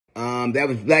That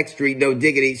was Blackstreet, no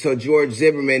diggity. So George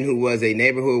Zimmerman, who was a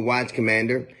neighborhood watch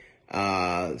commander,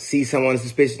 sees someone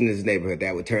suspicious in his neighborhood.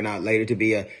 That would turn out later to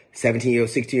be a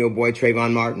 16-year-old boy,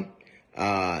 Trayvon Martin.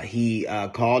 He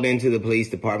called into the police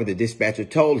department. The dispatcher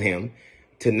told him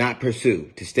to not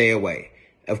pursue, to stay away.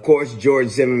 Of course, George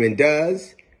Zimmerman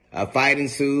does. A fight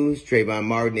ensues. Trayvon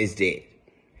Martin is dead.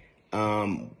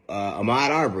 Ahmaud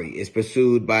Arbery is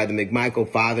pursued by the McMichael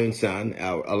father and son,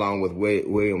 along with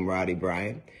William Roddy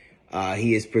Bryant.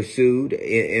 He is pursued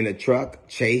in a truck,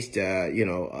 chased, a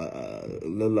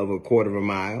little over a quarter of a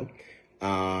mile,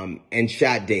 and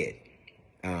shot dead,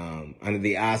 under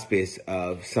the auspice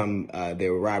of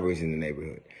there were robberies in the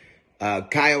neighborhood.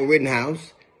 Kyle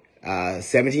Rittenhouse,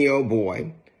 17-year-old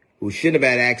boy who shouldn't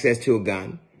have had access to a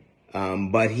gun,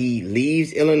 but he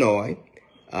leaves Illinois,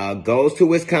 goes to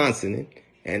Wisconsin,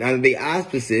 and under the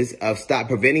auspices of stop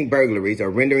preventing burglaries or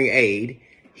rendering aid,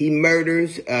 he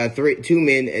murders two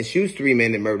men and shoots three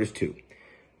men and murders two.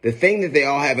 The thing that they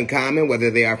all have in common, whether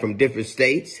they are from different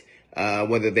states,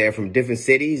 whether they're from different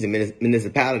cities and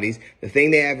municipalities, the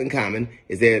thing they have in common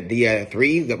is they're the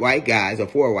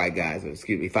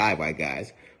five white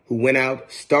guys who went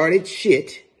out, started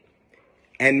shit,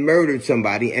 and murdered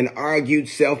somebody and argued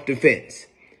self-defense.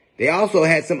 They also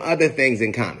had some other things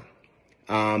in common.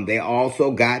 They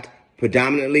also got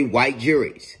predominantly white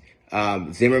juries.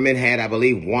 Zimmerman had, I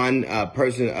believe, one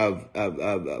person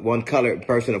of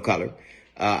color.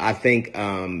 I think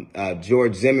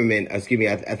George Zimmerman, I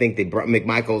think the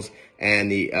McMichaels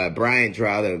and the Bryant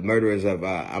trial, the murderers of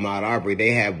Ahmaud Arbery,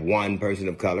 they have one person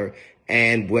of color,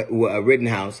 and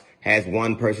Rittenhouse has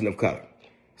one person of color.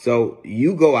 So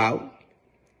you go out,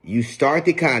 you start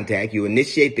the contact, you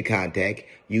initiate the contact,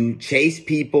 you chase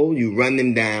people, you run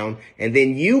them down, and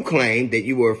then you claim that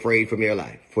you were afraid for your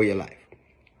life.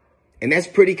 And that's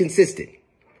pretty consistent.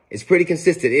 It's pretty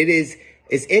consistent.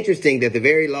 It's interesting that the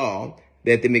very law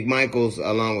that the McMichaels,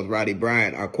 along with Roddy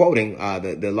Bryant, are quoting,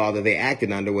 the law that they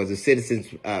acted under was the Citizens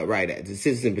the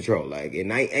Citizen Patrol. Like in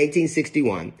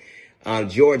 1861,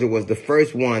 Georgia was the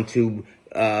first one to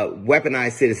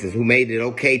weaponize citizens, who made it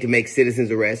okay to make citizens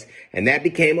arrests, and that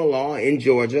became a law in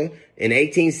Georgia in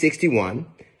 1861.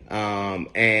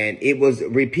 And it was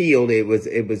repealed. It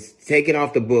was taken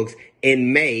off the books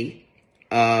in May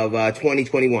of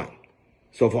 2021.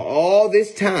 So for all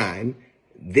this time,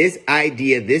 this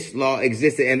law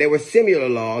existed, and there were similar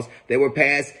laws that were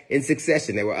passed in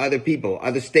succession. There were other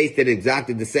states that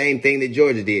adopted the same thing that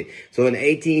Georgia did. So in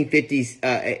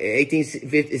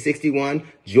 1861,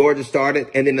 Georgia started,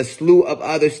 and then a slew of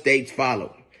other states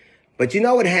followed. But you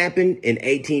know what happened in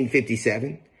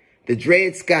 1857? The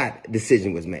Dred Scott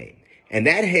decision was made. And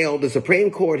the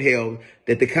Supreme Court held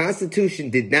that the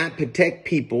Constitution did not protect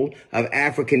people of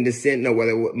African descent, no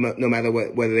matter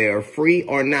whether they are free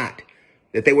or not,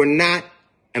 that they were not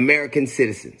American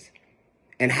citizens.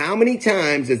 And how many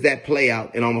times does that play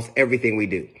out in almost everything we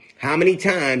do? How many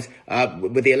times,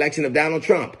 with the election of Donald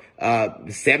Trump,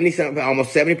 almost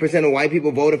 70% of white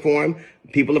people voted for him.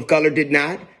 People of color did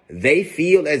not. They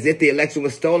feel as if the election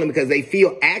was stolen because they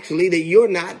feel actually that you're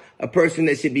not a person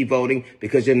that should be voting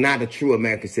because you're not a true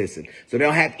American citizen. So they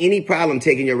don't have any problem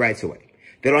taking your rights away.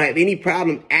 They don't have any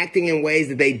problem acting in ways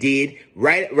that they did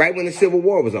right when the Civil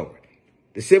War was over.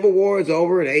 The Civil War is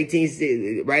over in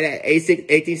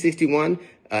 1861.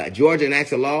 Georgia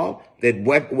enacts a law that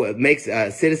makes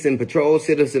citizen patrols,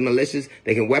 citizen militias.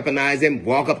 They can weaponize them,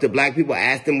 walk up to black people,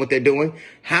 ask them what they're doing.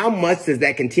 How much does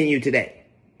that continue today?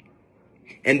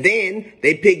 And then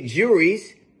they pick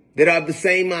juries that are of the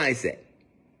same mindset.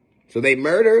 So they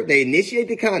initiate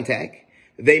the contact,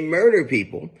 they murder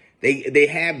people, they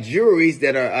have juries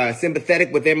that are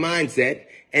sympathetic with their mindset,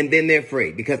 and then they're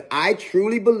free. Because I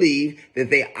truly believe that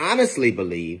they honestly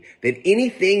believe that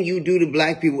anything you do to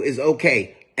black people is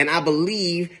okay. And I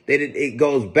believe that it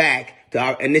goes back to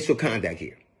our initial contact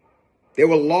here. There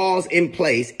were laws in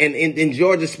place, and in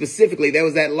Georgia specifically, there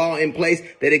was that law in place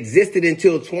that existed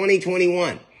until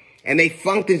 2021, and they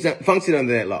functioned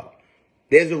under that law.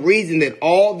 There's a reason that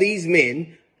all these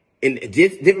men in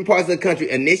different parts of the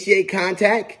country initiate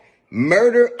contact,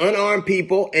 murder unarmed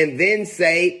people, and then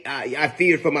say, I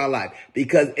feared for my life.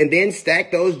 And then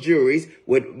stack those juries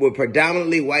with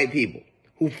predominantly white people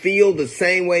who feel the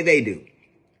same way they do,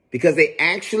 because they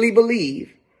actually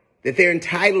believe that they're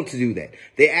entitled to do that.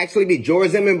 George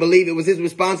Zimmerman believed it was his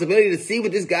responsibility to see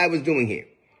what this guy was doing here.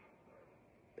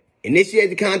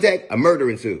 Initiate the contact, a murder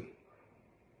ensued.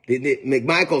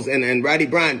 McMichaels and Roddy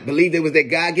Bryant believed it was their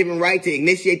God-given right to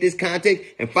initiate this contact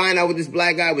and find out what this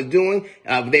black guy was doing.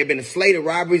 There had been a slate of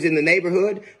robberies in the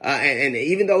neighborhood. And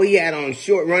even though he had on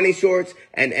running shorts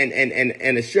and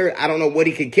a shirt, I don't know what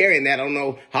he could carry in that. I don't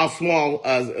know how small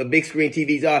big screen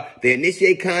TVs are. They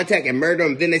initiate contact and murder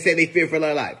him. Then they say they fear for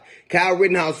their life. Kyle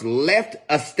Rittenhouse left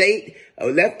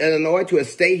Illinois to a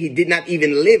state he did not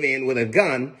even live in with a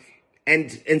gun.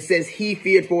 And says he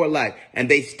feared for his life. And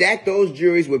they stack those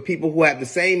juries with people who have the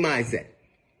same mindset.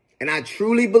 And I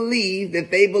truly believe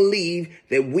that they believe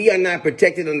that we are not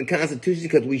protected under the Constitution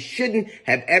because we shouldn't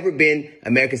have ever been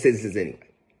American citizens anyway.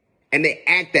 And they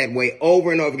act that way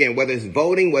over and over again, whether it's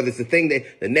voting, whether it's the thing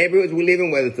that the neighborhoods we live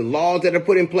in, whether it's the laws that are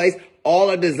put in place, all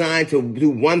are designed to do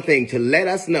one thing, to let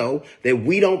us know that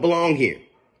we don't belong here.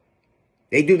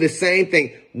 They do the same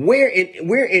thing. Where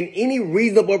in any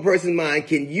reasonable person's mind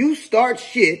can you start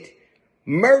shit,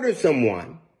 murder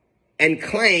someone, and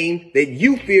claim that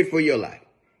you feared for your life?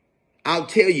 I'll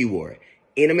tell you where.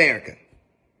 In America.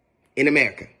 In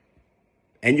America.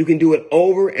 And you can do it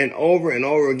over and over and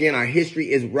over again. Our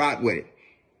history is wrought with it.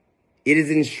 It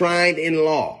is enshrined in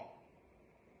law.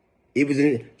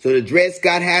 So the Dred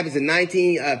Scott happens in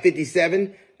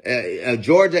 1957.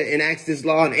 Georgia enacts this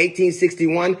law in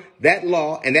 1861. That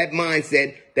law and that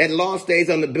mindset, that law stays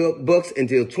on the books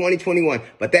until 2021.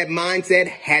 But that mindset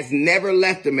has never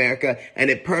left America,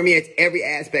 and it permeates every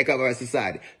aspect of our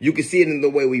society. You can see it in the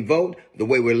way we vote, the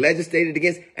way we're legislated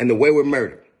against, and the way we're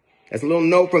murdered. That's a little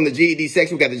note from the GED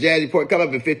section. We got the Jazz Report coming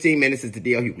up in 15 minutes. It's the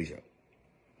D.L. Hughley Show.